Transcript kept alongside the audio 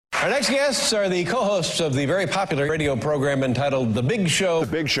Our next guests are the co-hosts of the very popular radio program entitled The Big Show.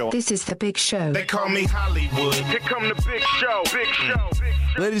 The Big Show. This is The Big Show. They call me Hollywood. Here come the Big Show. Big Show. Big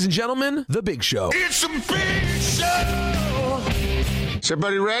Show. Ladies and gentlemen, The Big Show. It's a big show. Is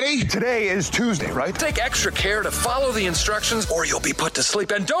everybody ready? Today is Tuesday, right? Take extra care to follow the instructions or you'll be put to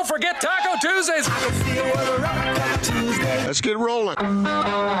sleep. And don't forget Taco Tuesdays. Let's get rolling.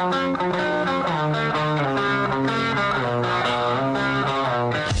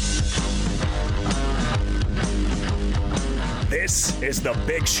 This is The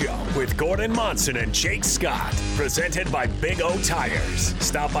Big Show with Gordon Monson and Jake Scott, presented by Big O Tires.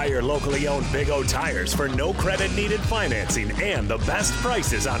 Stop by your locally owned Big O Tires for no credit needed financing and the best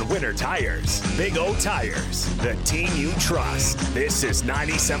prices on winter tires. Big O Tires, the team you trust. This is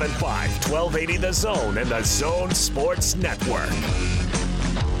 97.5, 1280 The Zone and the Zone Sports Network.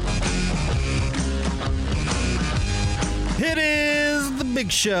 It is The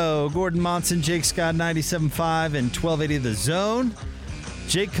Big Show. Gordon Monson, Jake Scott, 97.5 and 1280 The Zone.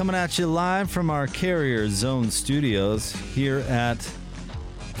 Jake coming at you live from our Carrier Zone studios here at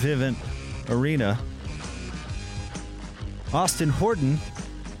Vivint Arena. Austin Horton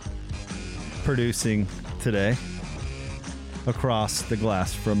producing today across the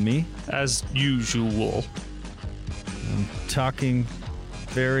glass from me. As usual. I'm talking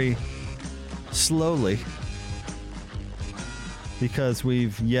very slowly because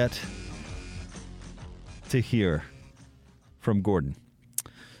we've yet to hear from Gordon.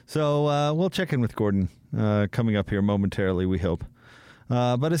 So we'll check in with Gordon coming up here momentarily, we hope.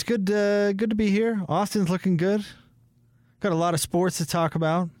 But it's good to be here. Austin's looking good. Got a lot of sports to talk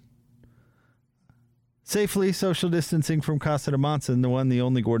about. Safely social distancing from Casa de Monson, the one, the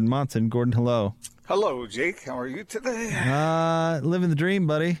only Gordon Monson. Gordon, hello. Hello, Jake. How are you today? Living the dream,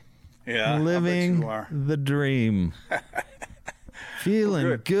 buddy. Yeah, living I bet you are. the dream.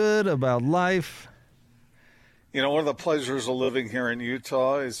 Feeling good about life. You know, one of the pleasures of living here in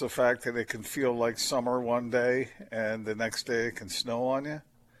Utah is the fact that it can feel like summer one day and the next day it can snow on you.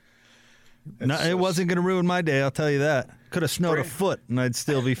 No, it wasn't going to ruin my day, I'll tell you that. Could have snowed a foot and I'd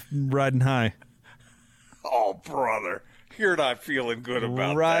still be riding high. Oh, brother. You're not feeling good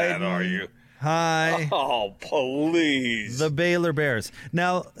about that, are you? Hi. Oh, please. The Baylor Bears.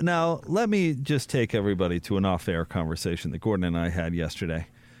 Now, let me just take everybody to an off-air conversation that Gordon and I had yesterday,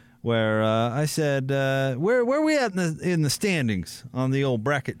 where I said, where are we at in the standings on the old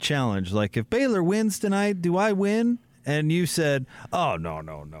bracket challenge? Like, if Baylor wins tonight, do I win? And you said, oh,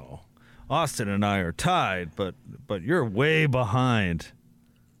 no. Austin and I are tied, but you're way behind.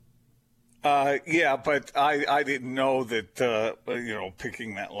 Yeah, but I didn't know that,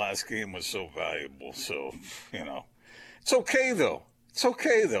 picking that last game was so valuable. So, it's okay, though.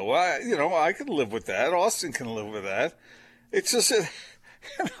 I can live with that. Austin can live with that. It's just that,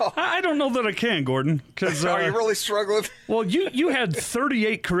 I don't know that I can, Gordon. Are you really struggling? Well, you had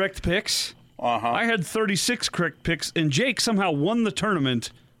 38 correct picks. Uh-huh. I had 36 correct picks, and Jake somehow won the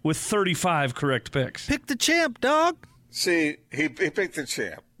tournament with 35 correct picks. Pick the champ, dog. See, he picked the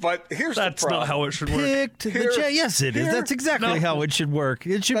champ. But here's the problem. That's not how it should work. Picked the champ. Yes, it is. That's exactly how it should work.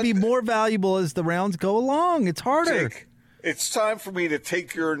 It should be more valuable as the rounds go along. It's harder. Jake, it's time for me to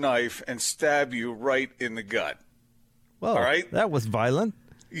take your knife and stab you right in the gut. Well, all right? That was violent.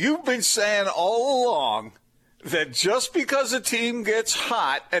 You've been saying all along that just because a team gets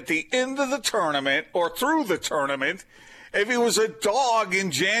hot at the end of the tournament or through the tournament, if he was a dog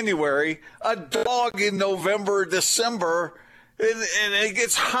in January, a dog in November, December, and it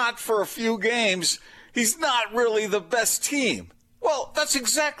gets hot for a few games, he's not really the best team. Well, that's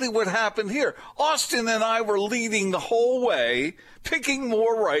exactly what happened here. Austin and I were leading the whole way, picking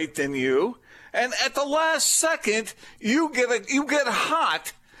more right than you, and at the last second, you get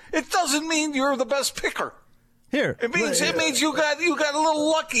hot. It doesn't mean you're the best picker. Here, it means you got a little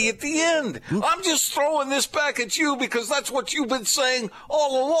lucky at the end. I'm just throwing this back at you because that's what you've been saying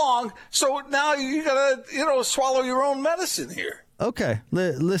all along. So now you gotta swallow your own medicine here. Okay,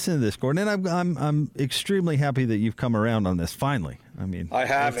 listen to this, Gordon. And I'm extremely happy that you've come around on this finally. I mean, I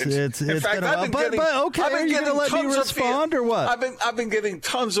haven't. In fact, I've been getting, are you going to let me respond or what? I've been getting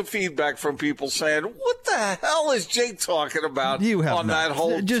tons of feedback from people saying, "What the hell is Jake talking about?" That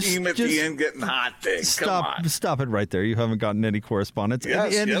whole team at the end getting hot thing. Stop it right there. You haven't gotten any correspondence.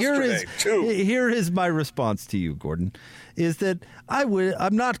 Yes, and yesterday, here is my response to you, Gordon, is that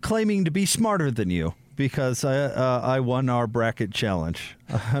I'm not claiming to be smarter than you, because I won our bracket challenge.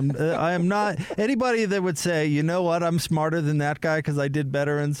 I am not anybody that would say, you know what, I'm smarter than that guy because I did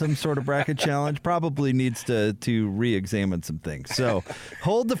better in some sort of bracket challenge, probably needs to re-examine some things. So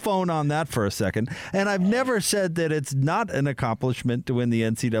hold the phone on that for a second. And I've never said that it's not an accomplishment to win the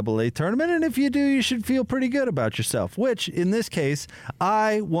NCAA tournament. And if you do, you should feel pretty good about yourself, which in this case,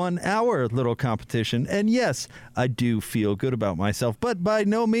 I won our little competition. And yes, I do feel good about myself, but by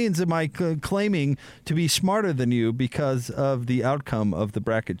no means am I claiming to be smarter than you because of the outcome of the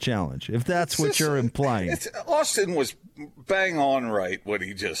bracket challenge, if that's what you're implying. Austin was bang on right what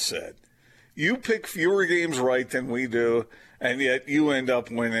he just said. You pick fewer games right than we do, and yet you end up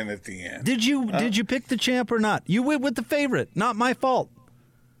winning at the end. Did you pick the champ or not? You went with the favorite. Not my fault.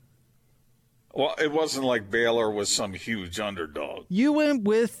 Well, it wasn't like Baylor was some huge underdog. You went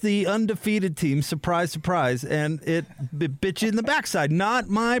with the undefeated team, surprise, surprise, and it bit you in the backside. Not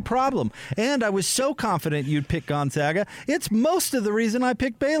my problem. And I was so confident you'd pick Gonzaga. It's most of the reason I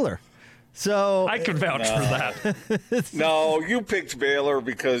picked Baylor. So I could vouch for that. No, you picked Baylor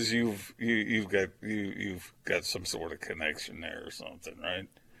because you've got some sort of connection there or something, right?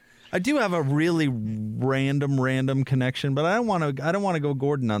 I do have a really random connection, but I don't want to go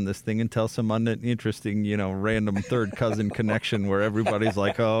Gordon on this thing and tell some uninteresting, random third cousin connection where everybody's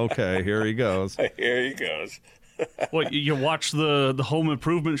like, "Oh, okay, here he goes." Here he goes. What, you watch the Home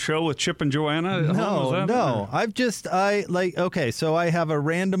Improvement show with Chip and Joanna? No. Okay, so I have a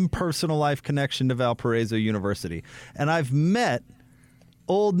random personal life connection to Valparaiso University, and I've met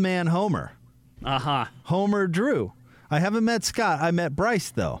old man Homer. Homer Drew. I haven't met Scott. I met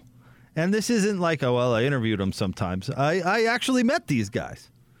Bryce, though. And this isn't like, oh, well, I interviewed them sometimes. I actually met these guys.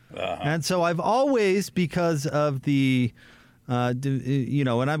 And so I've always, because of the, and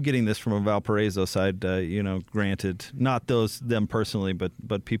I'm getting this from a Valparaiso side, granted, not them personally,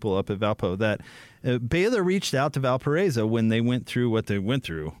 but people up at Valpo, that Baylor reached out to Valparaiso when they went through what they went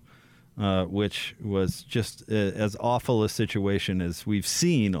through, which was just as awful a situation as we've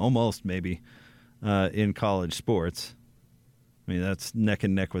seen, almost maybe, in college sports. I mean, that's neck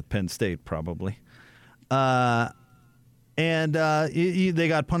and neck with Penn State, probably. And they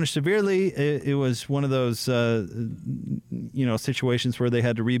got punished severely. It was one of those, situations where they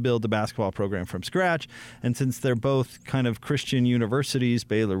had to rebuild the basketball program from scratch. And since they're both kind of Christian universities,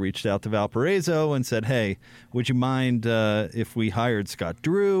 Baylor reached out to Valparaiso and said, hey, would you mind if we hired Scott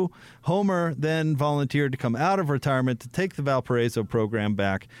Drew? Homer then volunteered to come out of retirement to take the Valparaiso program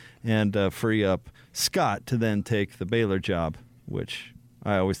back and free up Scott to then take the Baylor job, which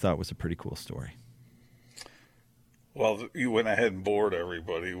I always thought was a pretty cool story. Well, you went ahead and bored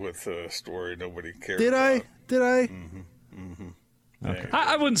everybody with a story nobody cared Did about. Did I? Mm-hmm. Okay.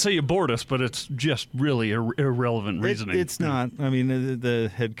 I wouldn't say you bored us, but it's just really irrelevant reasoning. It's not. I mean,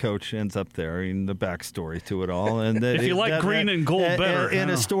 the head coach ends up there. I mean, the backstory to it all. And if you like green and gold better. In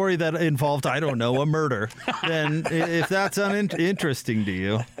a story that involved, I don't know, a murder, then if that's uninteresting to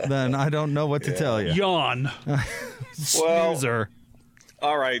you, then I don't know what to tell you. Yawn. Snoozer.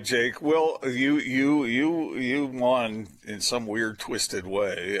 All right, Jake. Well, you won in some weird, twisted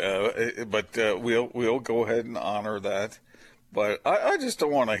way, but we'll go ahead and honor that. But I just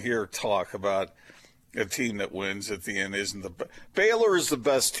don't want to hear talk about a team that wins at the end isn't the Baylor is the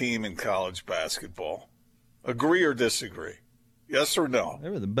best team in college basketball. Agree or disagree? Yes or no? They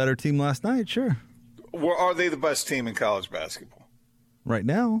were the better team last night, sure. Are they the best team in college basketball? Right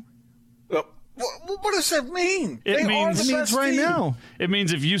now. What does that mean? It means right now. It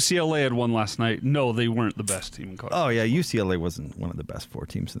means if UCLA had won last night, no, they weren't the best team in college. Oh, yeah, UCLA wasn't one of the best four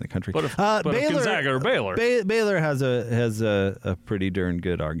teams in the country. But if Gonzaga or Baylor. Baylor has a pretty darn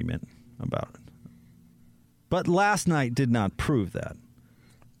good argument about it. But last night did not prove that.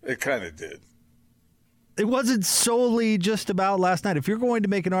 It kind of did. It wasn't solely just about last night. If you're going to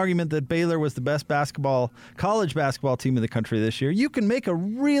make an argument that Baylor was the best college basketball team in the country this year, you can make a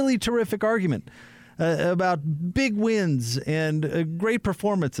really terrific argument about big wins and great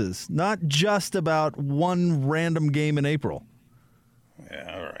performances, not just about one random game in April.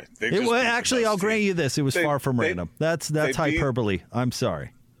 Yeah, all right. Actually, I'll grant you this. It was far from random. That's hyperbole. I'm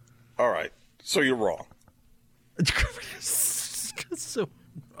sorry. All right. So you're wrong.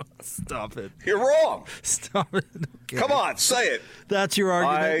 Stop it. You're wrong. Stop it. Okay. Come on, say it. That's your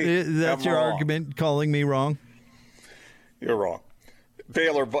argument. That's your argument calling me wrong. You're wrong.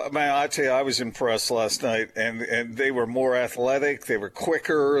 Baylor, man, I tell you, I was impressed last night, and they were more athletic, they were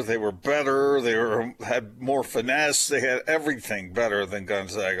quicker, they were better, had more finesse, they had everything better than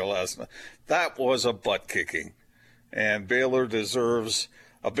Gonzaga last night. That was a butt kicking, and Baylor deserves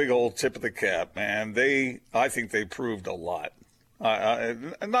a big old tip of the cap, man. I think they proved a lot.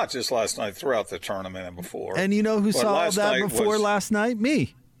 Not just last night, throughout the tournament and before. And you know who saw that before last night?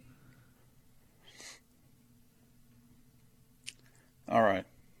 Me. All right.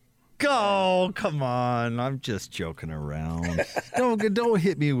 Oh, come on. I'm just joking around. Don't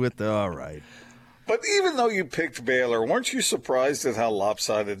hit me with the all right. But even though you picked Baylor, weren't you surprised at how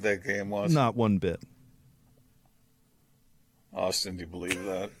lopsided that game was? Not one bit. Austin, do you believe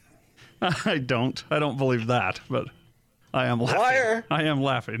that? I don't. I don't believe that, but I am laughing. Liar. I am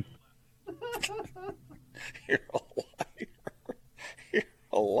laughing. You're a liar. You're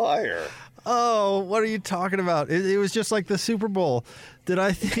a liar. Oh, what are you talking about? It was just like the Super Bowl. Did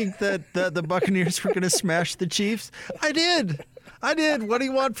I think that the Buccaneers were going to smash the Chiefs? I did. What do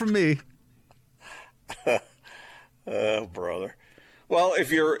you want from me? Oh, brother. Well,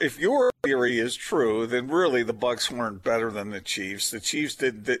 if your theory is true, then really the Bucs weren't better than the Chiefs. The Chiefs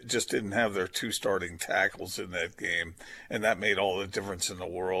just didn't have their two starting tackles in that game, and that made all the difference in the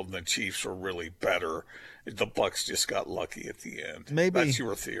world. And the Chiefs were really better. The Bucs just got lucky at the end. Maybe that's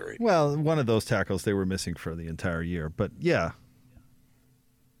your theory. Well, one of those tackles they were missing for the entire year, but yeah.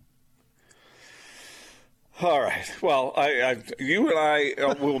 All right. Well, you and I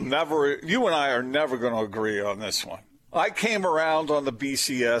are never going to agree on this one. I came around on the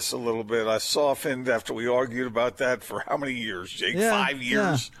BCS a little bit. I softened after we argued about that for how many years, Jake? Yeah, 5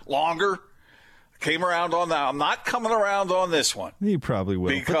 years? Longer? Came around on that. I'm not coming around on this one. You probably will.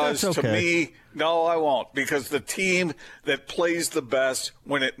 Because but that's okay. To me, no, I won't. Because the team that plays the best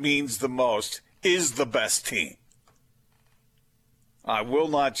when it means the most is the best team. I will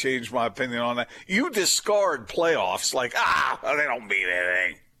not change my opinion on that. You discard playoffs like, they don't mean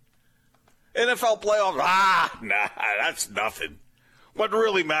anything. NFL playoffs, nah, that's nothing. What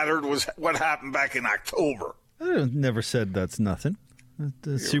really mattered was what happened back in October. I never said that's nothing.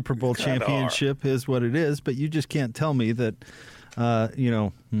 The Super Bowl championship is what it is, but you just can't tell me that,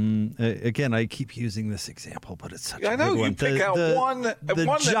 again, I keep using this example, but it's such a good one. I know, you pick out one that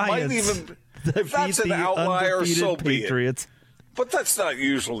might even, if that's an outlier, so be it. But that's not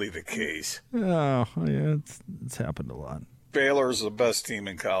usually the case. Oh, yeah, it's happened a lot. Baylor's the best team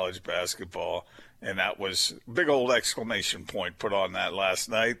in college basketball, and that was big old exclamation point put on that last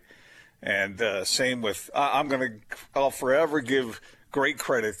night. And same with I'll forever give great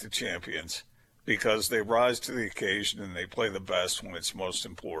credit to champions because they rise to the occasion and they play the best when it's most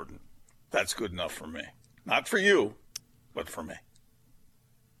important. That's good enough for me. Not for you, but for me.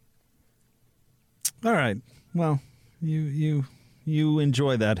 All right. Well, you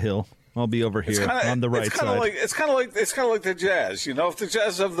enjoy that hill. I'll be over here on the right side. It's kind of like the Jazz. You know, if the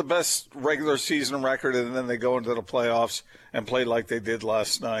Jazz have the best regular season record and then they go into the playoffs and play like they did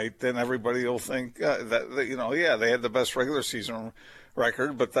last night, then everybody will think they had the best regular season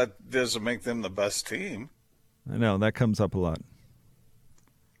record, but that doesn't make them the best team. I know that comes up a lot.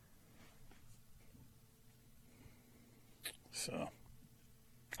 So,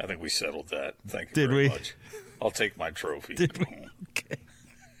 I think we settled that. Thank you Did very we? much. I'll take my trophy. Did we? Okay.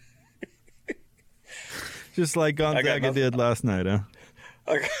 Just like Gonzaga did last night, huh?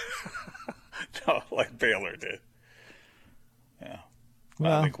 No, like Baylor did. Yeah.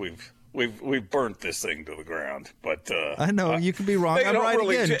 Well, I think we've burnt this thing to the ground. But I know you could be wrong. I'm right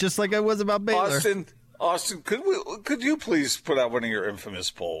again, just like I was about Baylor. Austin, could you please put out one of your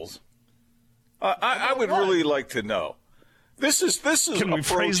infamous polls? I would really like to know. This is. Can we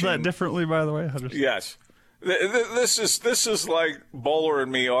phrase that differently? By the way, yes. This is like Bowler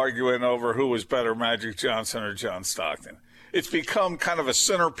and me arguing over who was better, Magic Johnson or John Stockton. It's become kind of a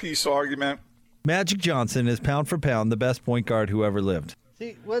centerpiece argument. Magic Johnson is pound for pound the best point guard who ever lived.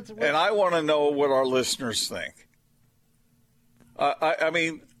 See, and I want to know what our listeners think. I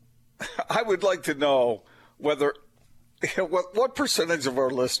mean, I would like to know whether what percentage of our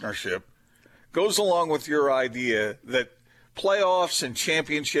listenership goes along with your idea that playoffs and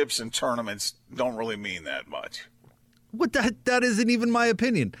championships and tournaments don't really mean that much. What that isn't even my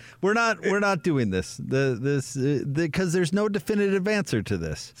opinion. We're not doing this. Because there's no definitive answer to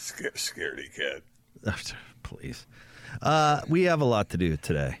this. Scaredy cat. Please. We have a lot to do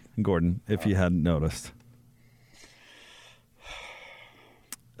today, Gordon, if you hadn't noticed.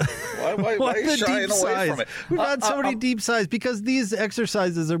 Why are you shying away from it? We've had so many deep sighs because these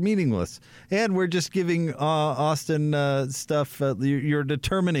exercises are meaningless. And we're just giving Austin stuff. You're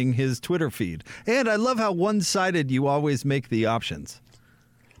determining his Twitter feed. And I love how one-sided you always make the options.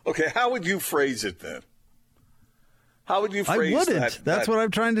 Okay, how would you phrase it then? How would you phrase that? I wouldn't. That's what I'm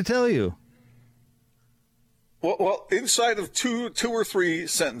trying to tell you. Well, inside of two or three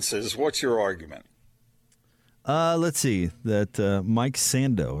sentences, what's your argument? Let's see. That Mike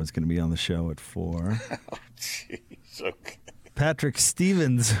Sando is going to be on the show at 4. Oh, jeez. Okay. Patrick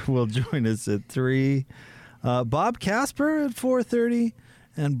Stevens will join us at 3. Bob Casper at 4:30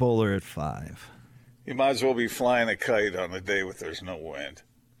 and Bowler at 5. You might as well be flying a kite on a day when there's no wind.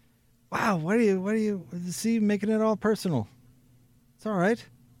 Wow, what do you see, making it all personal? It's all right.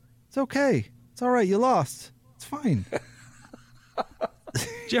 It's okay. It's all right. You lost. It's fine. Do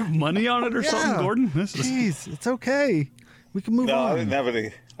you have money on it or something, Gordon? Jeez, it's okay. We can move on. No,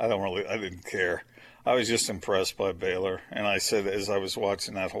 I didn't care. I was just impressed by Baylor. And I said, as I was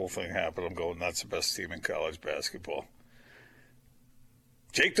watching that whole thing happen, I'm going, that's the best team in college basketball.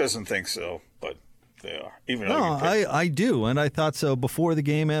 Jake doesn't think so, but they are. I do, and I thought so before the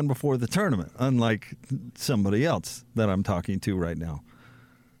game and before the tournament, unlike somebody else that I'm talking to right now.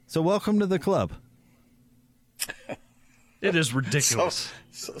 So welcome to the club. It is ridiculous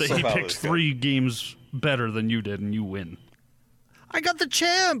that he picked 3 games better than you did, and you win. I got the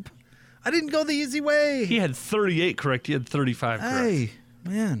champ. I didn't go the easy way. He had 38 correct. You had 35 correct. Hey,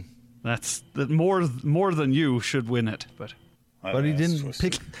 man. That's more than you should win it, but he didn't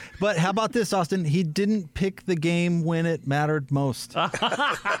pick. But how about this, Austin? He didn't pick the game when it mattered most. That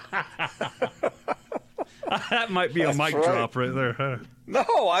might be a mic drop right there. Huh? No,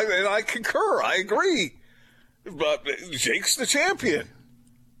 I concur. I agree. But Jake's the champion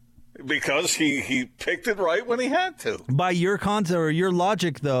because he picked it right when he had to. By your concept or your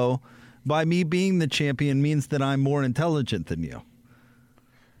logic, though, by me being the champion means that I'm more intelligent than you.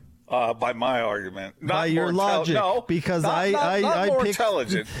 By my argument, not by your logic, no, because not I more picked...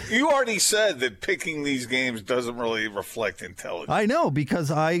 intelligent. You already said that picking these games doesn't really reflect intelligence. I know because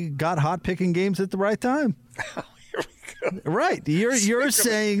I got hot picking games at the right time. Here we go. Right, you're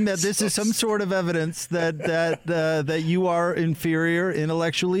saying that this is some sort of evidence that you are inferior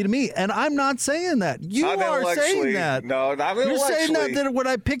intellectually to me, and I'm not saying that. You are saying that. No, not intellectually. You're saying that when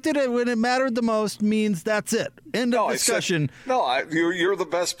I picked it when it mattered the most means that's it. End of discussion. You're the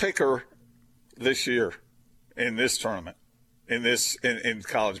best picker this year in this tournament, in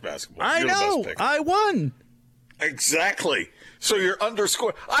college basketball. I know. I won. Exactly. So you're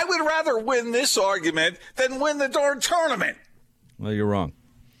underscoring. I would rather win this argument than win the darn tournament. Well, you're wrong.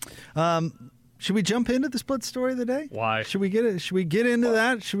 Should we jump into the split story of the day? Why? Should we get it? Should we get into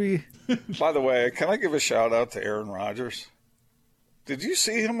that? Should we? By the way, can I give a shout out to Aaron Rodgers? Did you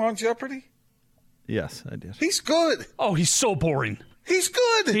see him on Jeopardy? Yes, I did. He's good. Oh, he's so boring. He's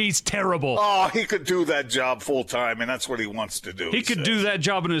good. He's terrible. Oh, he could do that job full time, and that's what he wants to do. He could do that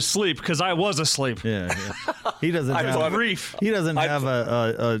job in his sleep because I was asleep. Yeah. He doesn't have grief. He doesn't have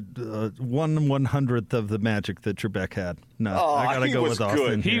a 1/100th of the magic that Trebek had. No, I gotta go with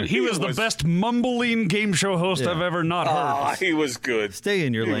Austin. He was the best mumbling game show host I've ever not heard. He was good. Stay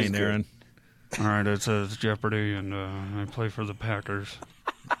in your lane, Aaron. All right, it's Jeopardy, and I play for the Packers.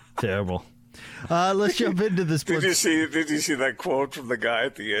 Terrible. Let's jump into the split. Did you see that quote from the guy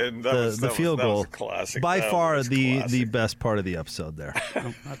at the end? The field goal. That was classic. By far the best part of the episode there.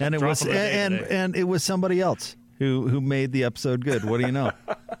 And it was and it was somebody else who made the episode good. What do you know?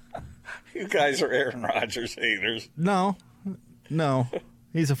 You guys are Aaron Rodgers haters. No.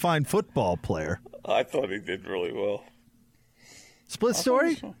 He's a fine football player. I thought he did really well. Split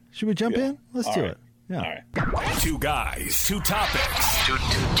story? Should we jump in? Let's do it. Yeah. All right. 2 guys, 2 topics,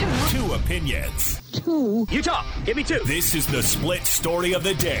 2 opinions. You talk. Give me 2. This is the split story of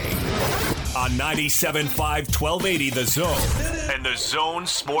the day on 97.5 1280 The Zone and the Zone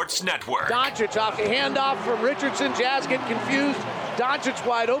Sports Network. Doncic off the handoff from Richardson. Jazz get confused. Doncic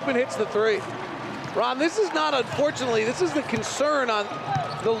wide open, hits the 3. Ron, this is not, unfortunately, this is the concern on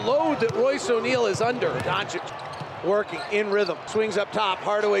the load that Royce O'Neal is under. Doncic working in rhythm. Swings up top.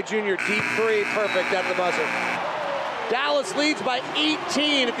 Hardaway Jr. deep 3. Perfect at the buzzer. Dallas leads by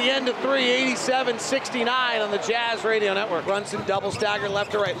 18 at the end of 3. 87-69 on the Jazz Radio Network. Brunson double stagger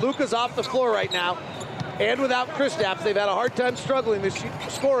left to right. Luka's off the floor right now. And without Kristaps, they've had a hard time scoring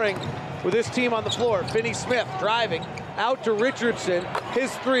with this team on the floor. Finney-Smith driving out to Richardson.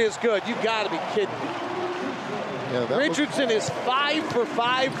 His 3 is good. You got to be kidding me. Yeah, Richardson is 5 for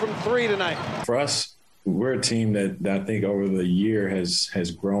 5 from 3 tonight. For us, we're a team that I think over the year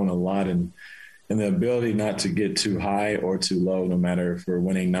has grown a lot in the ability not to get too high or too low, no matter if we're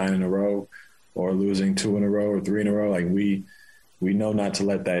winning 9 in a row or losing 2 in a row or 3 in a row. Like we know not to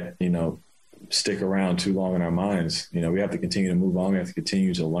let that, stick around too long in our minds. We have to continue to move on. We have to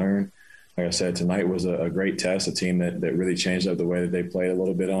continue to learn. Like I said, tonight was a great test, a team that really changed up the way that they played a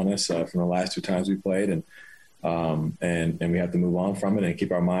little bit on us from the last 2 times we played. And we have to move on from it and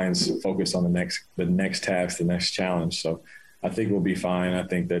keep our minds focused on the next task, the next challenge. So I think we'll be fine. I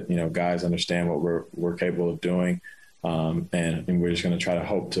think that, guys understand what we're capable of doing. And we're just going to try to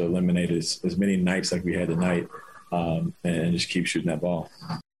hope to eliminate as many nights like we had tonight and just keep shooting that ball.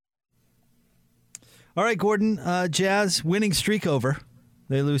 All right, Gordon, Jazz winning streak over.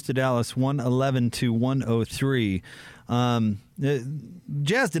 They lose to Dallas 111-103.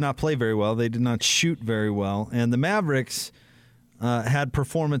 Jazz did not play very well. They did not shoot very well. And the Mavericks had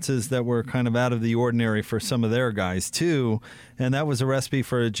performances that were kind of out of the ordinary for some of their guys, too. And that was a recipe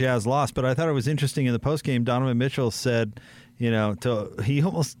for a Jazz loss. But I thought it was interesting in the postgame, Donovan Mitchell said, he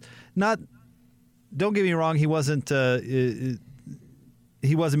almost not – don't get me wrong, he wasn't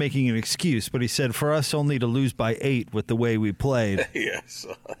making an excuse, but he said for us only to lose by 8 with the way we played. Yes.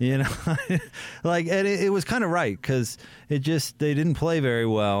 And it was kind of right because they didn't play very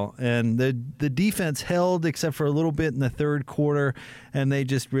well. And the defense held except for a little bit in the third quarter, and they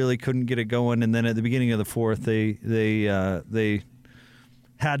just really couldn't get it going. And then at the beginning of the fourth, they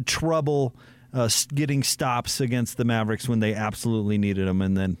had trouble getting stops against the Mavericks when they absolutely needed them,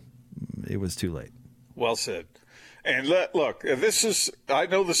 and then it was too late. Well said. And look, I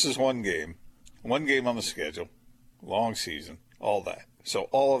know this is one game on the schedule, long season, all that. So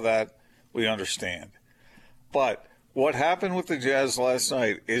all of that we understand. But what happened with the Jazz last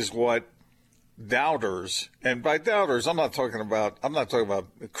night is what doubters, and by doubters, I'm not talking about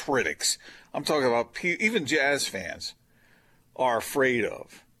critics. I'm talking about even Jazz fans are afraid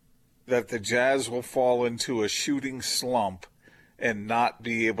of, that the Jazz will fall into a shooting slump and not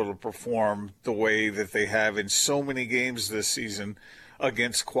be able to perform the way that they have in so many games this season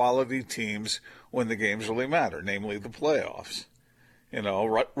against quality teams when the games really matter, namely the playoffs.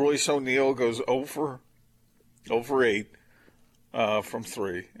 Royce O'Neal goes 0 for 8 from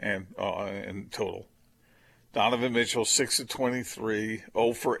 3 and in total. Donovan Mitchell 6 of 23,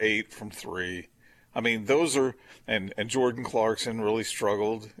 0 for 8 from 3. I mean, those are and Jordan Clarkson really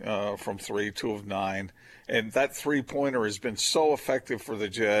struggled from 3, 2 of 9. And that three-pointer has been so effective for the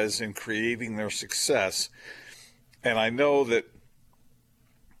Jazz in creating their success. And I know that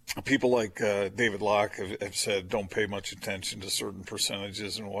people like David Locke have said don't pay much attention to certain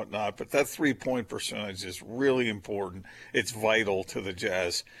percentages and whatnot, but that three-point percentage is really important. It's vital to the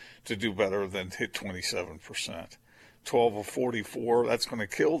Jazz to do better than hit 27%. 12 of 44, that's going to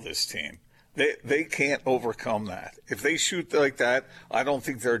kill this team. They can't overcome that. If they shoot like that, I don't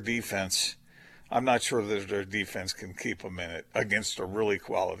think their defense – I'm not sure that their defense can keep them in it against a really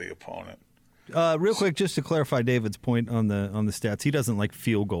quality opponent. Real quick, just to clarify David's point on the stats, he doesn't like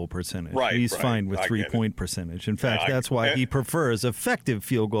field goal percentage. Right, He's fine with 3-point percentage. In fact, that's why he prefers effective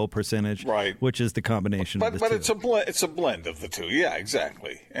field goal percentage, right, which is the combination of the two. But it's a blend of the two. Yeah,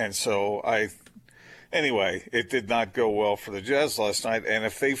 exactly. And so anyway, it did not go well for the Jazz last night. And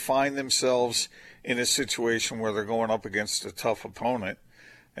if they find themselves in a situation where they're going up against a tough opponent,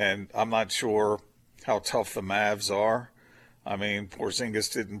 and I'm not sure how tough the Mavs are. I mean,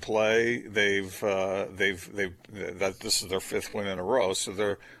 Porzingis didn't play. This is their 5th win in a row, so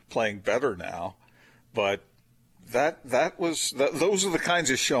they're playing better now. But those are the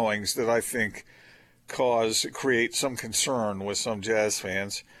kinds of showings that I think create some concern with some Jazz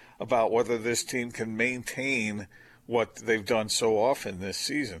fans about whether this team can maintain what they've done so often this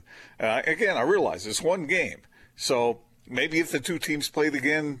season. Again, I realize it's one game, so maybe if the two teams played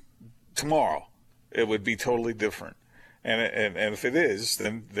again tomorrow, it would be totally different. And if it is,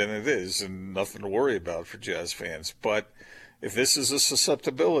 then it is, and nothing to worry about for Jazz fans. But if this is a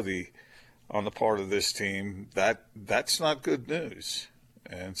susceptibility on the part of this team, that's not good news.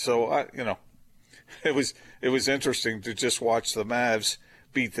 And so it was interesting to just watch the Mavs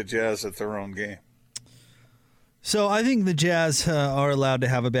beat the Jazz at their own game. So I think the Jazz are allowed to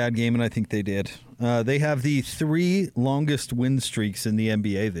have a bad game, and I think they did. They have the 3 longest win streaks in the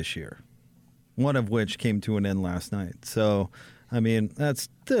NBA this year, one of which came to an end last night. So, I mean, that's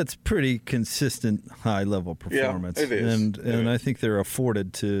pretty consistent high-level performance. Yeah, it is. And I think they're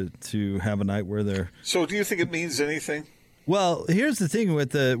afforded to have a night where they're... So do you think it means anything? Well, here's the thing with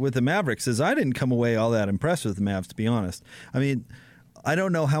the Mavericks is I didn't come away all that impressed with the Mavs, to be honest. I mean, I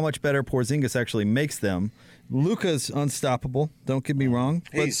don't know how much better Porzingis actually makes them. Luka's unstoppable. Don't get me wrong.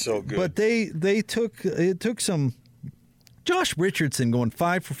 He's so good. But it took some Josh Richardson going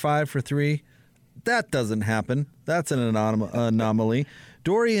 5 for 5 for 3. That doesn't happen. That's an anomaly.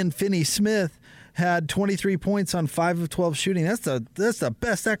 Dorian Finney-Smith had 23 points on 5 of 12 shooting. That's the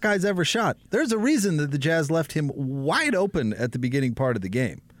best that guy's ever shot. There's a reason that the Jazz left him wide open at the beginning part of the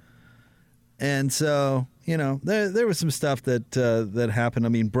game. And so, there was some stuff that happened. I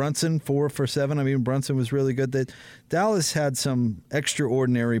mean, Brunson, 4 for 7. I mean, Brunson was really good. Dallas had some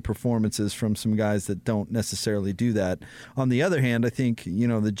extraordinary performances from some guys that don't necessarily do that. On the other hand, I think,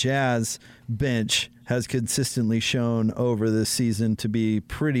 the Jazz bench has consistently shown over this season to be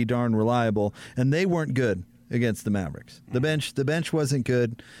pretty darn reliable, and they weren't good. against the Mavericks. The bench wasn't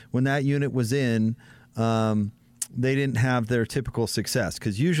good. When that unit was in, they didn't have their typical success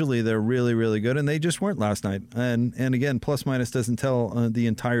because usually they're really, really good, and they just weren't last night. And again, plus minus doesn't tell the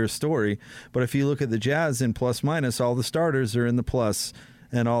entire story. But if you look at the Jazz in plus minus, all the starters are in the plus,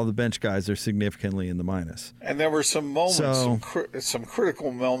 and all the bench guys are significantly in the minus. And there were some moments, some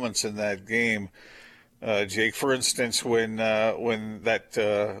critical moments in that game, Jake. For instance, when the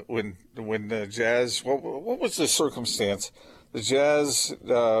Jazz, what was the circumstance? The Jazz,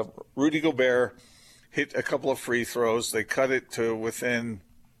 Rudy Gobert hit a couple of free throws. They cut it to within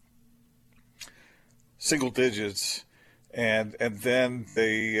single digits, and then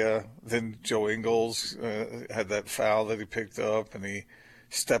then Joe Ingles had that foul that he picked up, and he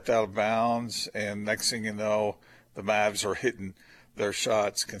stepped out of bounds. And next thing you know, the Mavs are hitting their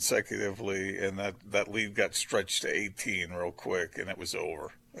shots consecutively, and that lead got stretched to 18 real quick, and it was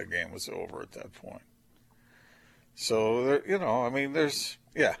over. The game was over at that point. So you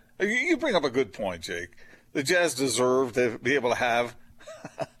bring up a good point, Jake. The Jazz deserve to be able to have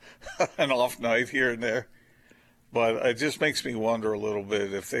an off night here and there. But it just makes me wonder a little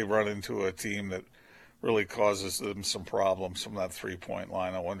bit if they run into a team that really causes them some problems from that three-point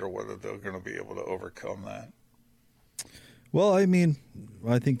line. I wonder whether they're going to be able to overcome that. Well, I mean,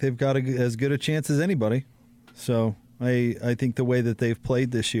 I think they've got as good a chance as anybody. So I think the way that they've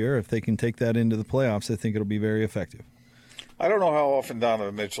played this year, if they can take that into the playoffs, I think it'll be very effective. I don't know how often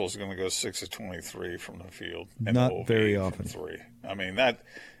Donovan Mitchell is going to go 6 of 23 from the field. Not very often. From 3. I mean,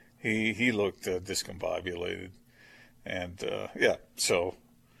 he looked discombobulated. And, so.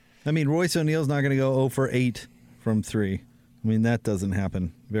 I mean, Royce O'Neal's not going to go 0 for 8 from 3. I mean, that doesn't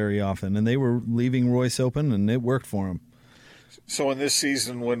happen very often. And they were leaving Royce open, and it worked for him. So in this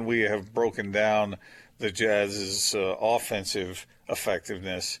season, when we have broken down the Jazz's offensive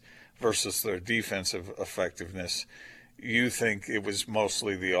effectiveness versus their defensive effectiveness, you think it was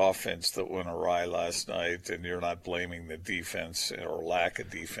mostly the offense that went awry last night, and you're not blaming the defense or lack of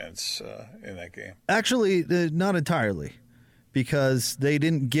defense in that game? Actually, not entirely, because they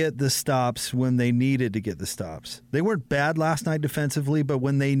didn't get the stops when they needed to get the stops. They weren't bad last night defensively, but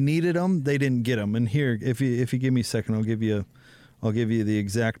when they needed them, they didn't get them. And here, if you give me a second, I'll give you the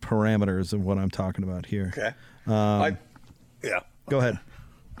exact parameters of what I'm talking about here. Okay. Go ahead.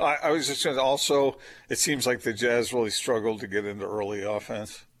 I was just going to also, it seems like the Jazz really struggled to get into early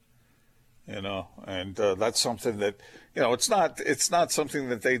offense, and that's something that, it's not something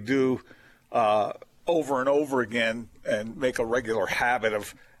that they do over and over again and make a regular habit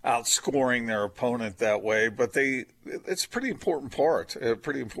of outscoring their opponent that way, but it's a pretty important part, a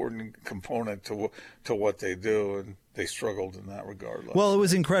pretty important component to what they do, and they struggled in that regard. Well, it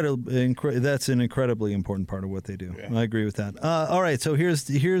was incredible. That's an incredibly important part of what they do. Yeah. I agree with that. All right, so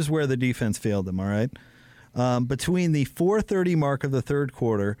here's where the defense failed them, all right? Between the 4:30 mark of the third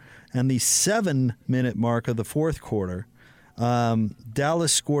quarter and the 7-minute mark of the fourth quarter,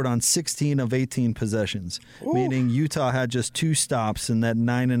 Dallas scored on 16 of 18 possessions, meaning Utah had just 2 stops in that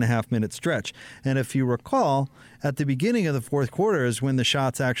 9.5-minute stretch. And if you recall, at the beginning of the fourth quarter is when the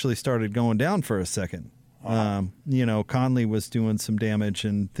shots actually started going down for a second. Conley was doing some damage,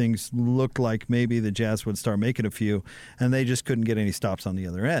 and things looked like maybe the Jazz would start making a few, and they just couldn't get any stops on the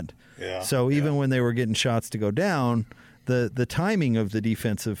other end. Yeah, so even when they were getting shots to go down, the timing of the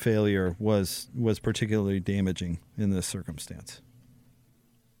defensive failure was particularly damaging in this circumstance.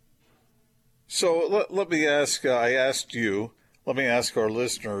 So let me ask, I asked you, let me ask our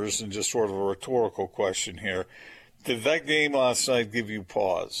listeners, and just sort of a rhetorical question here. Did that game last night give you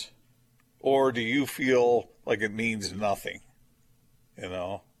pause? Or do you feel like it means nothing?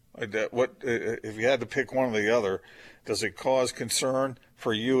 What if you had to pick one or the other? Does it cause concern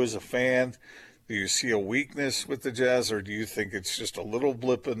for you as a fan? Do you see a weakness with the Jazz, or do you think it's just a little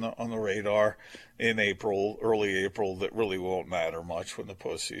blip on the radar in April, early April, that really won't matter much when the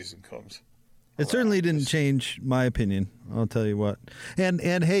postseason comes? It certainly didn't change my opinion, I'll tell you what. And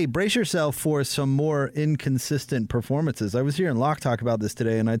hey, brace yourself for some more inconsistent performances. I was hearing Locke talk about this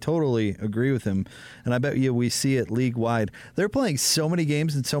today, and I totally agree with him. And I bet you we see it league-wide. They're playing so many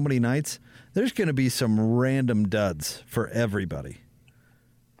games and so many nights, there's going to be some random duds for everybody.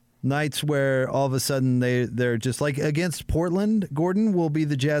 Nights where all of a sudden they're just like against Portland, Gordon, will be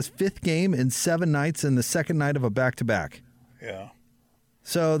the Jazz 5th game in 7 nights and the second night of a back-to-back. Yeah.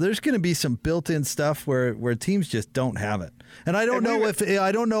 So there's going to be some built-in stuff where teams just don't have it, and I don't know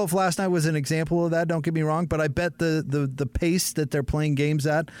if last night was an example of that. Don't get me wrong, but I bet the pace that they're playing games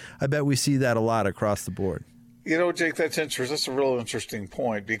at, I bet we see that a lot across the board. Jake, that's interesting. That's a real interesting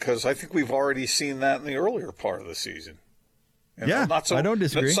point, because I think we've already seen that in the earlier part of the season. Yeah, I don't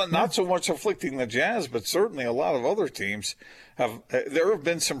disagree. Not so much afflicting the Jazz, but certainly a lot of other teams have. There have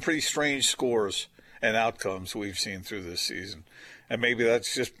been some pretty strange scores and outcomes we've seen through this season, and maybe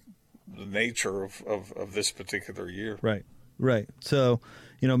that's just the nature of this particular year. Right. So,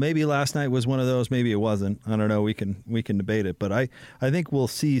 maybe last night was one of those. Maybe it wasn't. I don't know. We can debate it, but I think we'll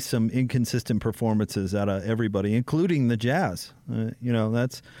see some inconsistent performances out of everybody, including the Jazz.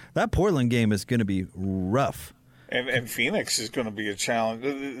 That Portland game is going to be rough. And Phoenix is going to be a challenge.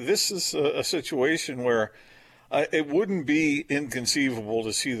 This is a situation where it wouldn't be inconceivable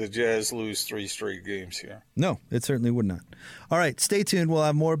to see the Jazz lose 3 straight games here. No, it certainly would not. All right, stay tuned. We'll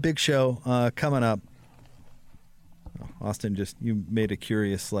have more Big Show coming up. Austin, you made a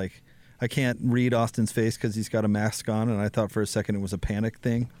curious, I can't read Austin's face because he's got a mask on, and I thought for a second it was a panic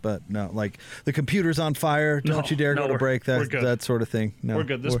thing, but no, the computer's on fire, don't you dare go to break, that sort of thing. No, we're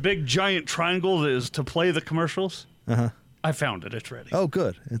good. This big giant triangle that is to play the commercials, I found it. It's ready. Oh,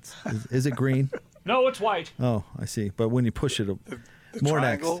 good. Is it green? No, it's white. Oh, I see. But when you push it, more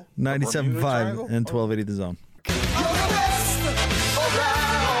next. 97.5 and 1280 The Zone.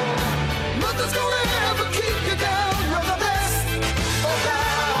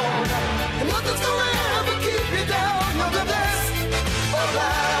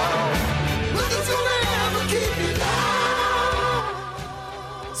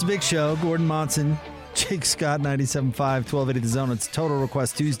 It's a big show. Gordon Monson, Jake Scott, 97.5, 1280 The Zone. It's Total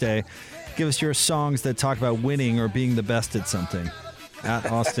Request Tuesday. Give us your songs that talk about winning or being the best at something.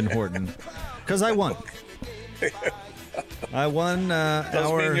 At Austin Horton. Because I won. I won.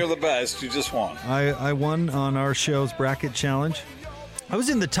 Doesn't mean you're the best. You just won. I won on our show's bracket challenge. I was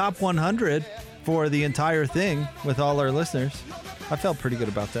in the top 100 for the entire thing with all our listeners. I felt pretty good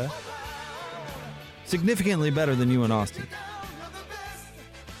about that. Significantly better than you and Austin.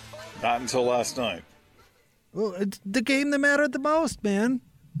 Not until last night. Well, it's the game that mattered the most, man.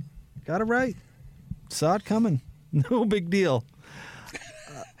 Got it right. Saw it coming. No big deal.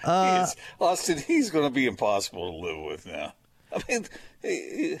 Austin, he's going to be impossible to live with now. I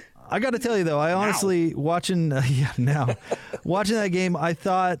mean, I got to tell you, though, I honestly, watching that game, I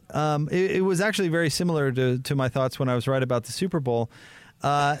thought it was actually very similar to my thoughts when I was right about the Super Bowl.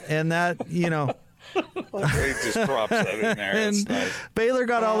 And that, he just drops that in there. And nice. Baylor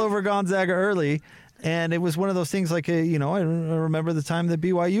got all over Gonzaga early, and it was one of those things I remember the time that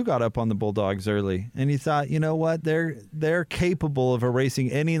BYU got up on the Bulldogs early, and you thought, you know what, they're capable of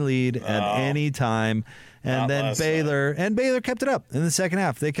erasing any lead at any time. And then Baylor kept it up in the second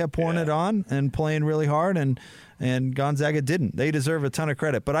half. They kept pouring it on and playing really hard, and Gonzaga didn't. They deserve a ton of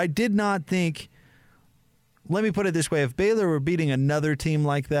credit. But I did not think, let me put it this way, if Baylor were beating another team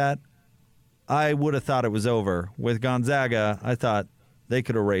like that, I would have thought it was over. With Gonzaga, I thought they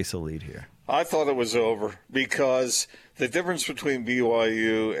could erase a lead here. I thought it was over because the difference between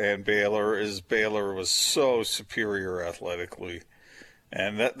BYU and Baylor is Baylor was so superior athletically,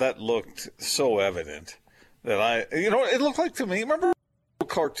 and that looked so evident that it looked like to me, remember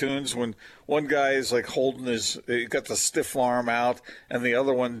cartoons when one guy is holding he got the stiff arm out and the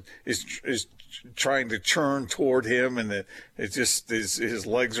other one is trying to churn toward him, and his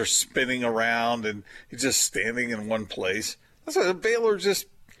legs are spinning around and he's just standing in one place. That's what Baylor just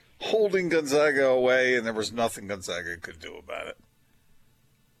holding Gonzaga away, and there was nothing Gonzaga could do about it.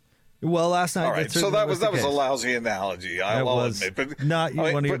 Well, last night. All right, so that was a lousy analogy. I'll admit, but not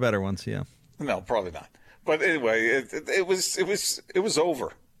one of your better ones. Yeah. No, probably not. But anyway, it was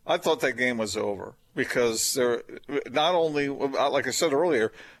over. I thought that game was over because not only, like I said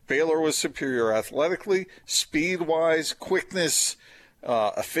earlier, Baylor was superior athletically, speed-wise, quickness,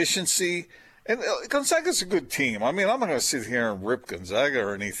 efficiency. And Gonzaga's a good team. I mean, I'm not going to sit here and rip Gonzaga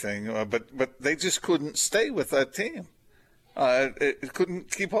or anything, but they just couldn't stay with that team. It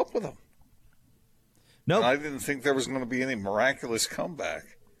couldn't keep up with them. No, nope. I didn't think there was going to be any miraculous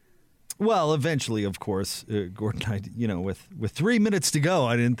comeback. Well, eventually, of course, Gordon, with 3 minutes to go,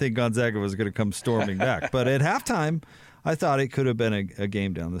 I didn't think Gonzaga was going to come storming back. But at halftime, I thought it could have been a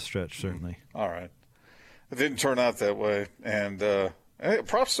game down the stretch, certainly. All right. It didn't turn out that way. And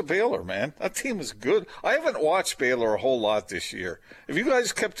props to Baylor, man. That team is good. I haven't watched Baylor a whole lot this year. Have you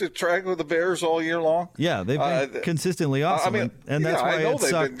guys kept track of the Bears all year long? Yeah, they've been consistently awesome. And that's why it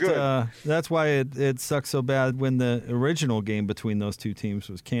sucked. That's why it sucked so bad when the original game between those two teams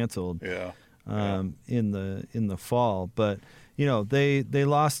was canceled. Yeah. In the fall, but they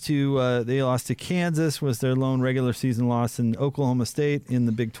lost to Kansas, was their lone regular season loss, in Oklahoma State in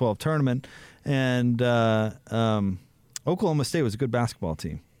the Big 12 tournament, and Oklahoma State was a good basketball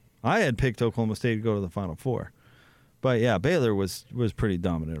team. I had picked Oklahoma State to go to the Final Four. But, yeah, Baylor was pretty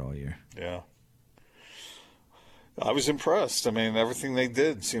dominant all year. Yeah. I was impressed. I mean, everything they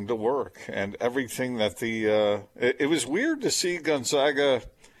did seemed to work, and everything that it was weird to see Gonzaga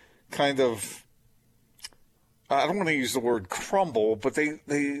kind of. I don't want to use the word crumble, but they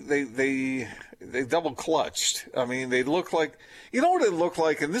double clutched. I mean, they look like, you know what it looked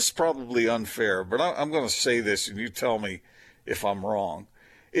like, and this is probably unfair, but I'm going to say this, and you tell me if I'm wrong.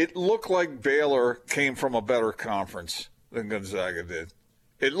 It looked like Baylor came from a better conference than Gonzaga did.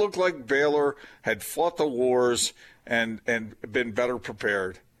 It looked like Baylor had fought the wars and been better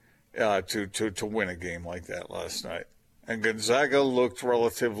prepared to win a game like that last night. And Gonzaga looked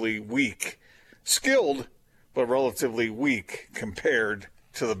relatively weak, skilled, but relatively weak compared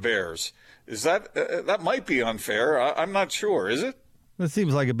to the Bears. Is that that might be unfair? I'm not sure. Is it? That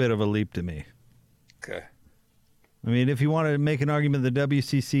seems like a bit of a leap to me. Okay. I mean, if you want to make an argument the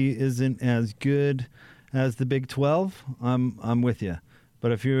WCC isn't as good as the Big 12, I'm with you.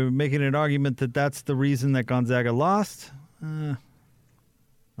 But if you're making an argument that that's the reason that Gonzaga lost, I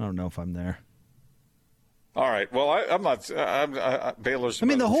don't know if I'm there. All right. Well, I'm not. Baylor's. I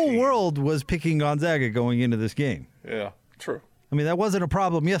mean, the whole team. world was picking Gonzaga going into this game. Yeah, true. I mean, that wasn't a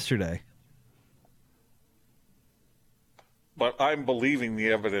problem yesterday. But I'm believing the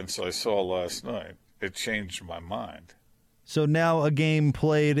evidence I saw last night. It changed my mind. So now a game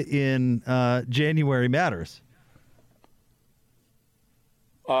played in January matters.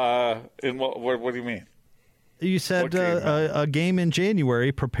 In what do you mean? You said a game in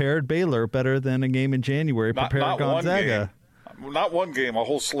January prepared Baylor better than a game in January prepared not Gonzaga. Not one game, a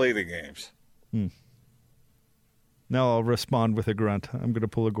whole slate of games. Now I'll respond with a grunt. I'm going to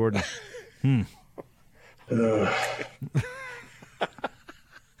pull a Gordon.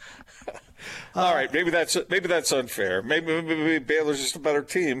 All right, maybe that's unfair. Maybe Baylor's just a better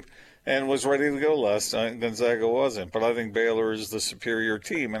team and was ready to go last night, and Gonzaga wasn't. But I think Baylor is the superior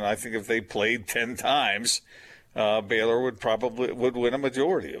team, and I think if they played 10 times, Baylor would win a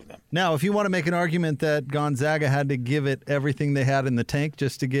majority of them. Now, if you want to make an argument that Gonzaga had to give it everything they had in the tank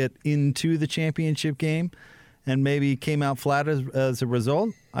just to get into the championship game, and maybe came out flat as a result,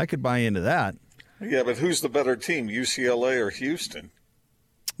 I could buy into that. Yeah, but who's the better team, UCLA or Houston?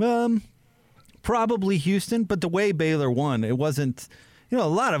 Probably Houston, but the way Baylor won, it wasn't. A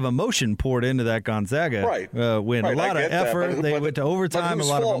lot of emotion poured into that Gonzaga win. Right, a lot of effort. They went to overtime. A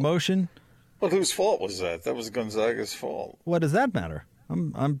lot of emotion. But whose fault was that? That was Gonzaga's fault. What does that matter?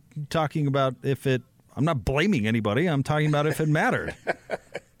 I'm talking about if it. I'm not blaming anybody. I'm talking about if it mattered.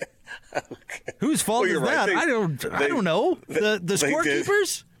 Okay. Whose fault is that? I don't know. The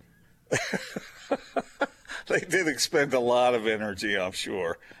scorekeepers. They did expend a lot of energy, I'm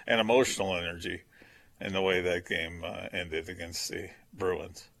sure, and emotional energy in the way that game ended against the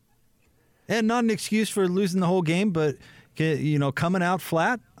Bruins. And not an excuse for losing the whole game, but coming out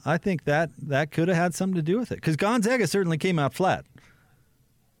flat, I think that could have had something to do with it. Because Gonzaga certainly came out flat.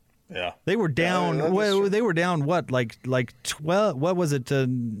 Yeah, they were down. They were down what, like 12? What was it,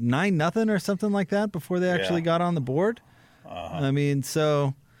 9-0 or something like that before they actually got on the board? I mean,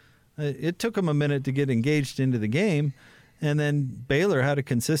 so it took them a minute to get engaged into the game, and then Baylor had a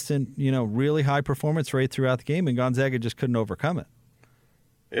consistent, really high performance rate throughout the game, and Gonzaga just couldn't overcome it.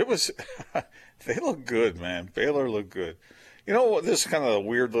 It was. They looked good, man. Baylor looked good. This is kind of a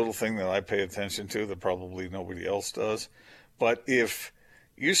weird little thing that I pay attention to that probably nobody else does. But if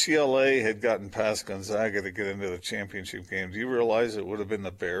UCLA had gotten past Gonzaga to get into the championship game, do you realize it would have been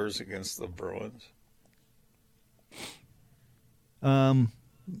the Bears against the Bruins?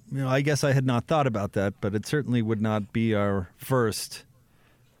 I guess I had not thought about that, but it certainly would not be our first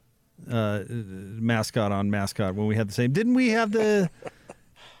mascot on mascot when we had the same. Didn't we have the?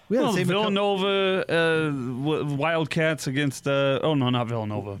 We had the same Villanova Wildcats against. No, not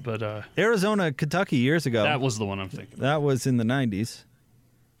Villanova, but Arizona, Kentucky years ago. That was the one I'm thinking. That was in the 90s.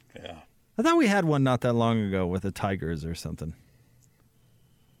 Yeah, I thought we had one not that long ago with the Tigers or something.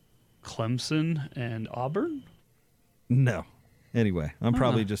 Clemson and Auburn? No. Anyway, I'm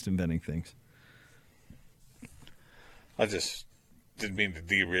probably just inventing things. I just didn't mean to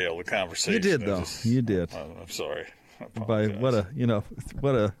derail the conversation. You did, though. You did. I'm sorry. By what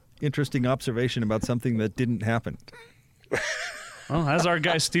a interesting observation about something that didn't happen. Well, as our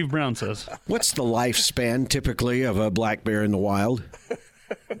guy Steve Brown says. What's the lifespan typically of a black bear in the wild?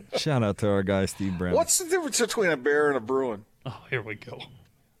 Shout out to our guy Steve Brown. What's the difference between a bear and a Bruin? Oh, here we go.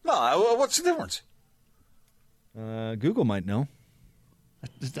 No, what's the difference? Google might know.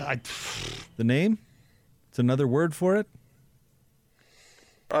 The name? It's another word for it?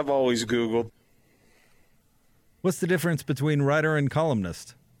 I've always Googled. What's the difference between writer and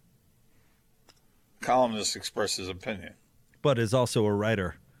columnist? Columnist expresses opinion. But is also a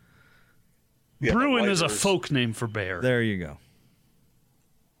writer. Bruin is a folk name for bear. There you go.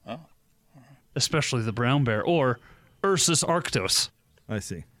 Oh. Especially the brown bear, or Ursus arctos. I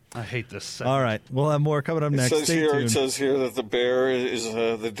see. I hate this. All right. We'll have more coming up next. Stay tuned. It says here that the bear is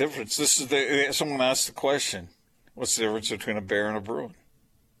the difference. Someone asked the question, what's the difference between a bear and a Bruin?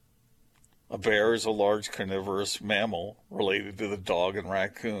 A bear is a large carnivorous mammal related to the dog and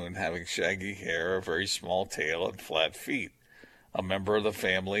raccoon, having shaggy hair, a very small tail, and flat feet. A member of the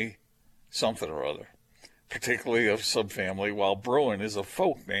family something or other, particularly of subfamily, while Bruin is a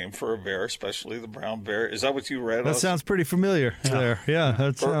folk name for a bear, especially the brown bear. Is that what you read? That sounds pretty familiar there. Yeah,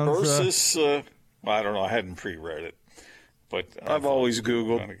 that sounds... Ursus, I don't know. I hadn't pre-read it, but I've always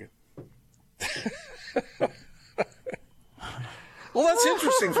Googled. Well, that's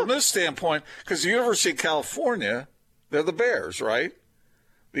interesting from this standpoint, because the University of California, they're the Bears, right?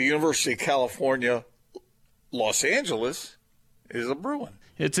 The University of California, Los Angeles, is a Bruin.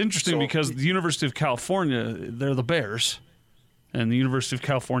 It's interesting because the University of California, they're the Bears, and the University of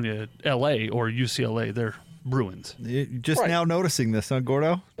California, L.A. or UCLA, they're Bruins. You're just now noticing this, huh,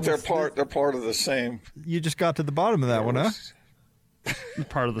 Gordo? They're part of the same. You just got to the bottom of that one, huh?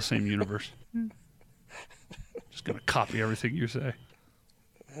 Part of the same universe. Just going to copy everything you say.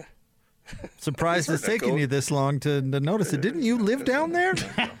 Surprised it's taken you this long to notice it. Didn't you live down there?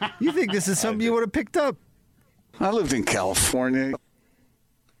 You think this is something you would have picked up? I lived in California.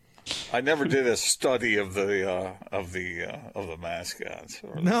 I never did a study of the mascots.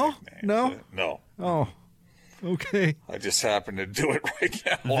 Or No? No. Oh, okay. I just happened to do it right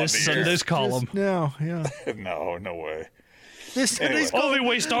now. This Sunday's column. No, yeah. No way. This Sunday's column. Only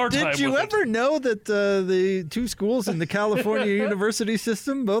waste our time. Did you ever know that the two schools in the California university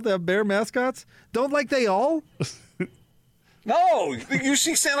system both have bear mascots? Don't they all? No, the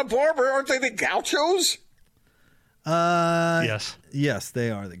UC Santa Barbara, aren't they the Gauchos? Yes. Yes,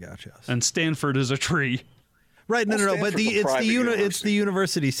 they are the Gauchos. And Stanford is a tree. Right, no, but it's the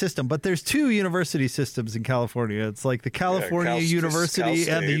university system. But there's two university systems in California. It's like the California University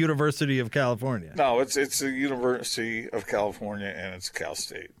and the University of California. No, it's the University of California and it's Cal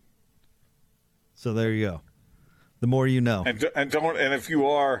State. So there you go. The more you know. And if you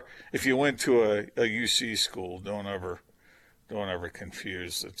went to a UC school, don't ever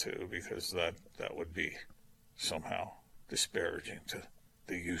confuse the two, because that would be somehow disparaging to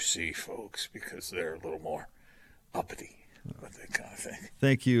the UC folks, because they're a little more uppity with that kind of thing.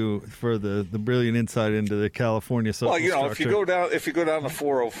 Thank you for the brilliant insight into the California social structure. Well, if you go down to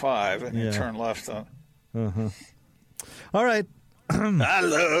 405 and you turn left on. All right. I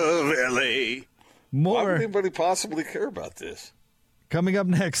love LA. More. Why would anybody possibly care about this? Coming up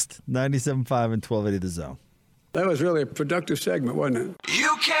next, 97.5 and 1280 The Zone. That was really a productive segment, wasn't it?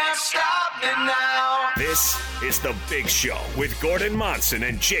 You can't stop me now. This is The Big Show with Gordon Monson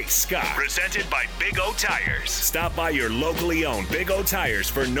and Jake Scott. Presented by Big O Tires. Stop by your locally owned Big O Tires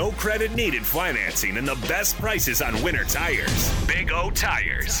for no credit needed financing and the best prices on winter tires. Big O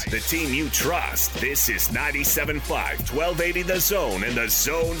Tires, the team you trust. This is 97.5, 1280 The Zone and The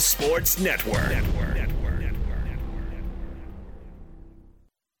Zone Sports Network.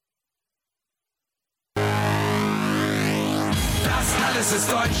 Das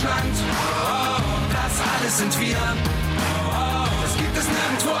ist Deutschland, das alles sind wir. Das gibt es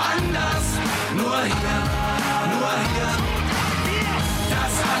nirgendwo anders, nur hier.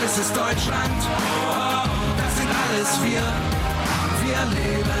 Das alles ist Deutschland, das sind alles wir. Wir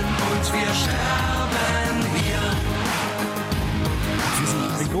leben und wir sterben hier.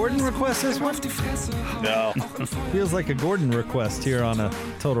 Did Gordon request this one? No. Feels like a Gordon request here on a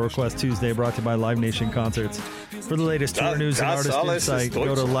Total Request Tuesday, brought to you by Live Nation Concerts. For the latest tour news and artist insight,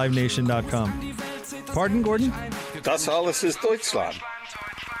 go to livenation.com. Pardon, Gordon? Das alles ist Deutschland.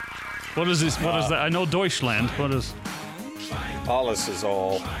 What is this? What is that? I know Deutschland. What is? Alles is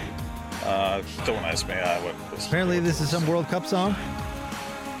all. Don't ask me. Apparently, this is some World Cup song.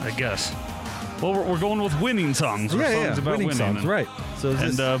 I guess. Well, we're going with winning songs. Songs about winning songs, right?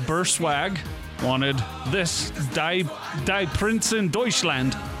 So Burr Swag wanted this Die Prinzen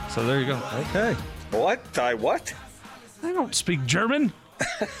Deutschland. So there you go. Okay. What? Die what? I don't speak German.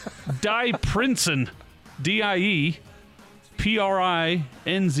 Die Prinzen. DIE PRINZEN.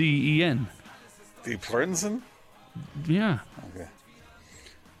 Die Prinzen? Yeah. Okay.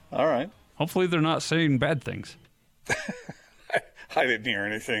 All right. Hopefully they're not saying bad things. I didn't hear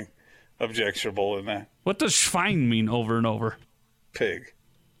anything objectionable in that. What does Schwein mean over and over? Pig.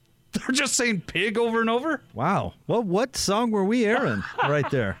 They're just saying pig over and over? Wow. Well, what song were we airing right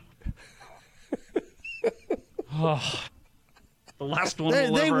there? Oh. The last one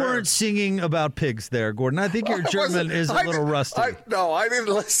They weren't singing about pigs there, Gordon. I think your German is a little rusty. No, I didn't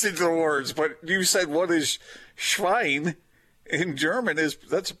listen to the words, but you said what is Schwein in German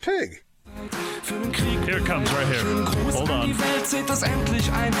that's a pig. Here it comes right here. Hold on. Right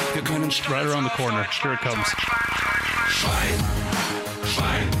around the corner. Here it comes.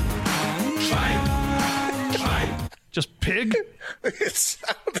 Just pig? It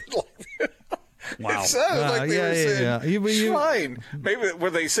sounded like wow. It sounded like they were saying Schwein. Maybe were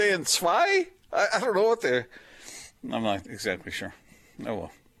they saying zwei? I don't know what they're. I'm not exactly sure. Oh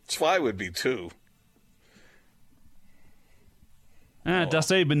well, zwei would be 2.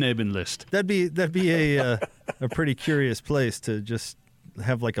 Das Eben list. That'd be a pretty curious place to just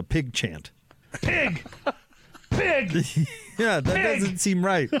have like a pig chant. Pig! Pig! Yeah, that doesn't seem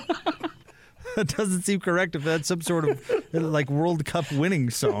right. That doesn't seem correct if that's some sort of like World Cup winning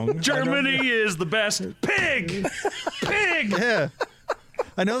song. Germany is the best. Pig! Pig! Yeah.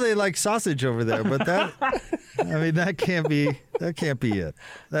 I know they like sausage over there, but that can't be it.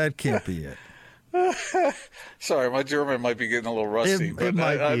 That can't be it. Sorry, my German might be getting a little rusty. It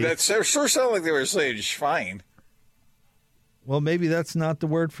might be. That sure sounded like they were saying Schwein. Well, maybe that's not the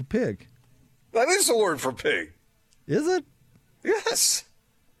word for pig. That is the word for pig. Is it? Yes.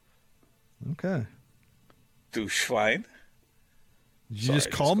 Okay. Du Schwein. Did you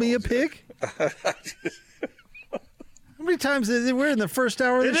just call me a pig? How many times we're in the first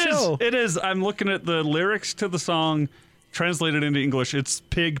hour of the show? It is. I'm looking at the lyrics to the song. Translated into English, it's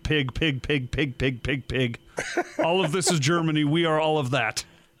pig, pig, pig, pig, pig, pig, pig, pig. All of this is Germany. We are all of that.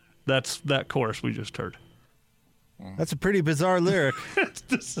 That's that chorus we just heard. That's a pretty bizarre lyric.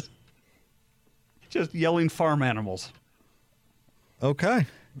 Just yelling farm animals. Okay.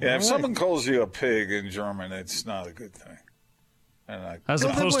 Yeah, if someone calls you a pig in German, it's not a good thing. As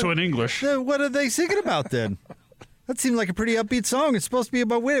opposed to in English. What are they singing about then? That seemed like a pretty upbeat song. It's supposed to be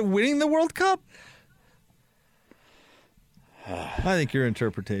about winning the World Cup. I think your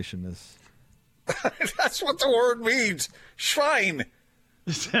interpretation is... That's what the word means. Schwein.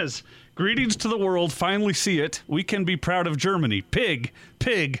 It says, greetings to the world. Finally see it. We can be proud of Germany. Pig,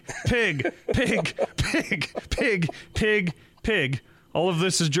 pig, pig, pig, pig, pig, pig, pig. All of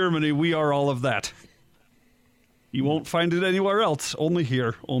this is Germany. We are all of that. You won't find it anywhere else. Only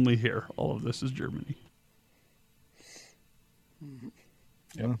here. Only here. All of this is Germany.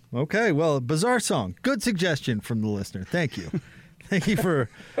 Yep. Okay, well, bizarre song. Good suggestion from the listener. Thank you. Thank you for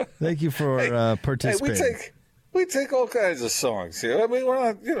participating. Hey, we take all kinds of songs here. I mean, we're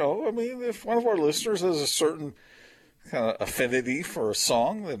not, if one of our listeners has a certain kind of affinity for a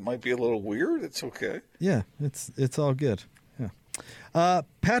song that might be a little weird, it's okay. Yeah, it's all good. Yeah.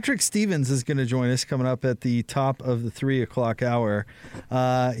 Patrick Stevens is going to join us coming up at the top of the 3 o'clock hour.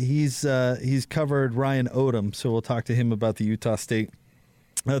 He's covered Ryan Odom, so we'll talk to him about the Utah State.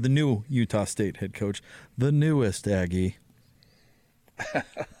 The new Utah State head coach, the newest Aggie.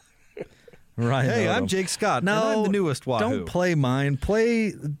 Ryan Hey, Odom. I'm Jake Scott. No, and I'm the newest Wahoo. Don't play mine.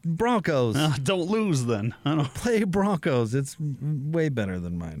 Play Broncos. Don't lose then. Play Broncos. It's way better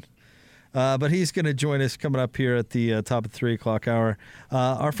than mine. But he's going to join us coming up here at the top of the 3 o'clock hour.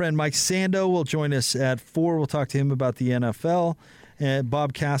 Our friend Mike Sando will join us at 4. We'll talk to him about the NFL. And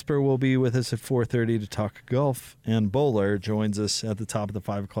Bob Casper will be with us at 4:30 to talk golf. And Bowler joins us at the top of the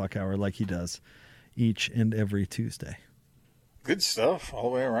 5 o'clock hour like he does each and every Tuesday. Good stuff all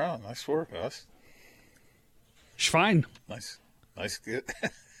the way around. Nice work, us. Schwein. Nice good.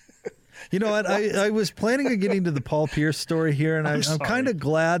 You know what? I was planning on getting to the Paul Pierce story here, and I'm kind of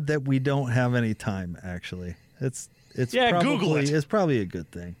glad that we don't have any time, actually. It's Google it. It's probably a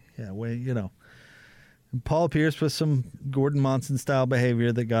good thing. Yeah, Paul Pierce with some Gordon Monson-style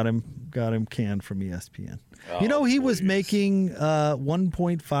behavior that got him canned from ESPN. He was making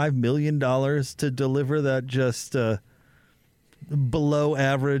 $1.5 million to deliver that just below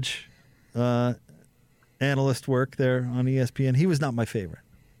average analyst work there on ESPN. He was not my favorite.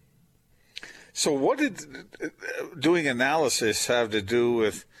 So what did doing analysis have to do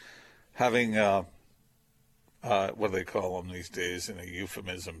with having, what do they call them these days in a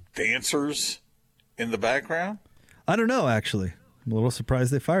euphemism, dancers in the background? I don't know, actually. I'm a little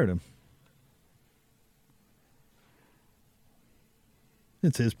surprised they fired him.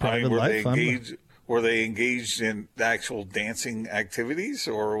 It's his private life. Were they engaged in actual dancing activities,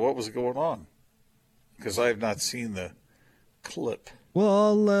 or what was going on? Because I have not seen the clip.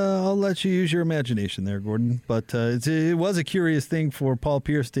 Well, I'll let you use your imagination there, Gordon. But it was a curious thing for Paul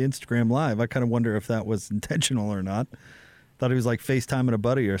Pierce to Instagram Live. I kind of wonder if that was intentional or not. Thought he was like FaceTiming a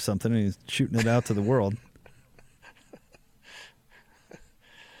buddy or something, and he's shooting it out to the world.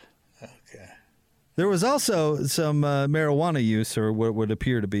 Okay. There was also some marijuana use, or what would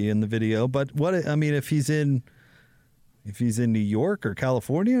appear to be, in the video. But if he's in New York or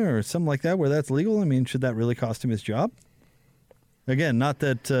California or something like that where that's legal, I mean, should that really cost him his job? Again, not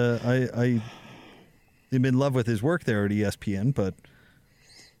that I'm in love with his work there at ESPN, but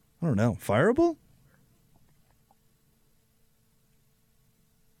I don't know, fireable?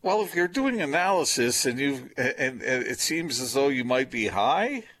 Well, if you're doing analysis and it seems as though you might be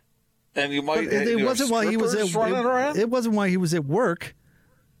high, and you might. It wasn't while he was at around? It wasn't while he was at work.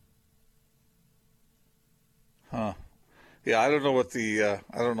 Huh? Yeah, I don't know what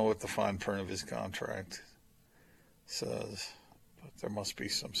the fine print of his contract says, but there must be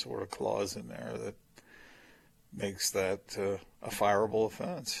some sort of clause in there that makes that a fireable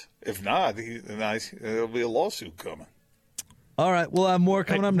offense. If not, there'll be a lawsuit coming. All right, we'll have more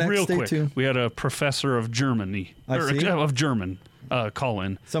coming up next. Real Stay quick, tuned. We had a professor of Germany of German call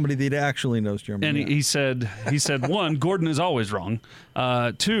in. Somebody that actually knows German. And he said, one, Gordon is always wrong.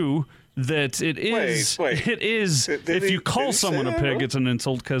 Two, that it is if you call someone a pig, it's an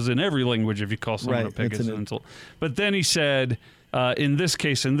insult, because in every language, if you call someone a pig, it's an insult. But then he said, in this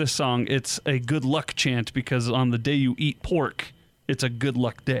case, in this song, it's a good luck chant, because on the day you eat pork, it's a good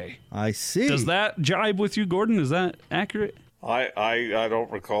luck day. I see. Does that jibe with you, Gordon? Is that accurate? I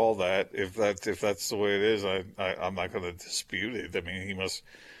don't recall that. If that's the way it is, I'm not going to dispute it. I mean, he must.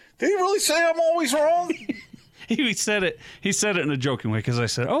 Did he really say I'm always wrong? He said it in a joking way, because I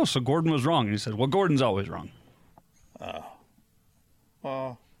said, "Oh, so Gordon was wrong." And he said, "Well, Gordon's always wrong."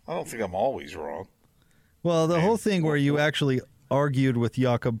 Well, I don't think I'm always wrong. Well, the whole thing where you actually argued with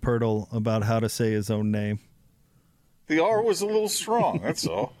Jakob Pertl about how to say his own name. The R was a little strong. That's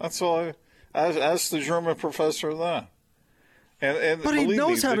all. That's all. I asked the German professor that. But he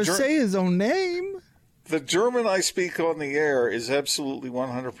knows how to say his own name. The German I speak on the air is absolutely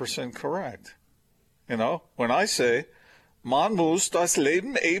 100% correct. You know, when I say, "Man muss das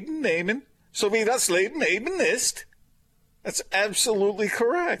Leben eben nehmen, so wie das Leben eben ist," that's absolutely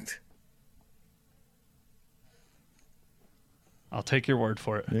correct. I'll take your word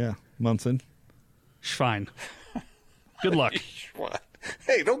for it. Yeah, Munson. Fine. Good luck.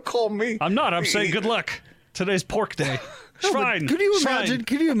 Hey, don't call me. I'm not. I'm saying good luck. Today's pork day. Fine. Could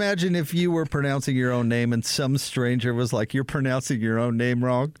you imagine if you were pronouncing your own name and some stranger was like, "You're pronouncing your own name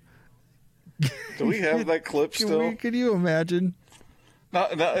wrong"? Do we have that clip still? Can you imagine? No.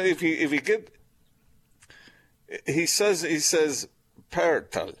 If you get, he says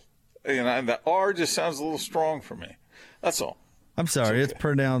Pertl, and the R just sounds a little strong for me. That's all. I'm sorry, it's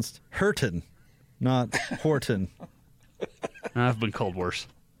pronounced Hurton, not Horton. I've been called worse.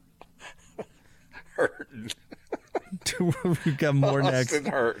 Hurton. We've got more next.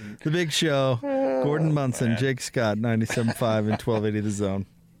 Hurton. The Big Show. Gordon Munson, Jake Scott, 97.5 and 1280 The Zone.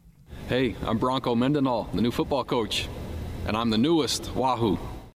 Hey, I'm Bronco Mendenhall, the new football coach, and I'm the newest Wahoo.